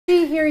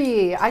Hear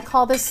ye, I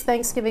call this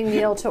Thanksgiving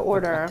meal to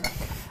order.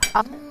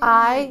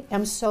 I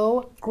am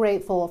so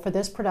grateful for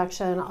this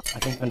production. I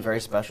think it's been very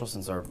special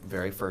since our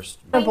very first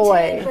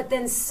boy. But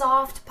then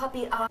soft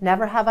puppy up.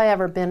 Never have I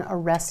ever been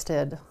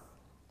arrested.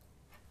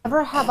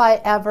 Never have I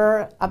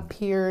ever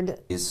appeared.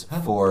 I just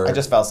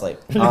fell asleep.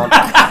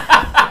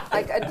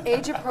 Like an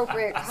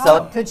age-appropriate color.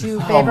 So, Could you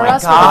favor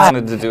us? I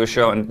wanted to do a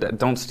show, and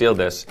don't steal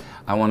this.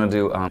 I want to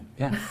do,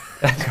 yeah,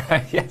 that's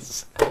right,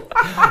 yes.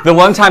 The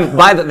one time,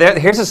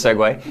 here's a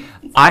segue.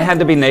 I had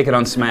to be naked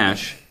on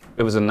Smash.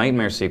 It was a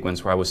nightmare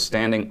sequence where I was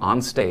standing on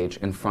stage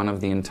in front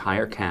of the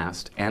entire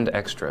cast and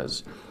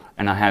extras,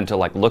 and I had to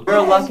like look. You're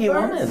a lucky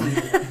woman.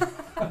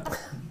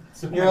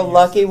 You're a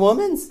lucky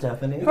woman,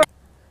 Stephanie.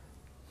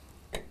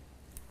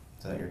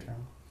 Is that your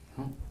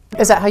turn?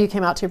 Is that how you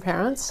came out to your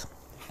parents?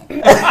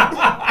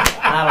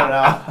 I don't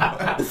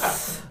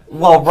know.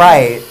 Well,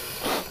 right.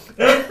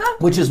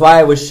 Which is why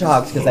I was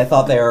shocked, because I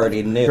thought they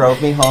already knew.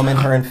 Drove me home in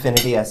her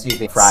Infinity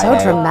SUV Friday.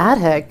 So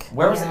dramatic.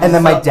 Where was it? And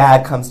then my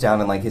dad comes down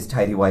in like his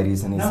tighty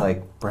whities and he's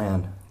like,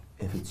 Bran,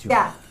 if it's your...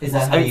 Yeah. Is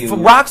that how you...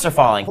 Rocks are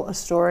falling. A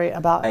story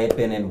about... I had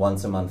been in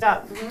once a month.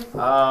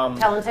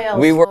 Telling tales.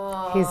 We were...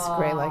 He's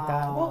great like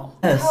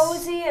that.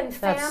 Cozy and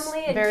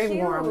family and very cute.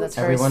 warm. That's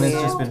very Everyone sweet.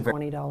 has just been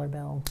very... $20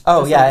 bill.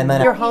 Oh, yeah, and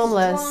then... You're He's drunk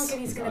homeless.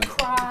 and he's gonna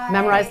cry.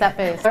 Memorize that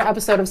face. Another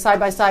episode of Side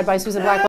by Side by Susan Black.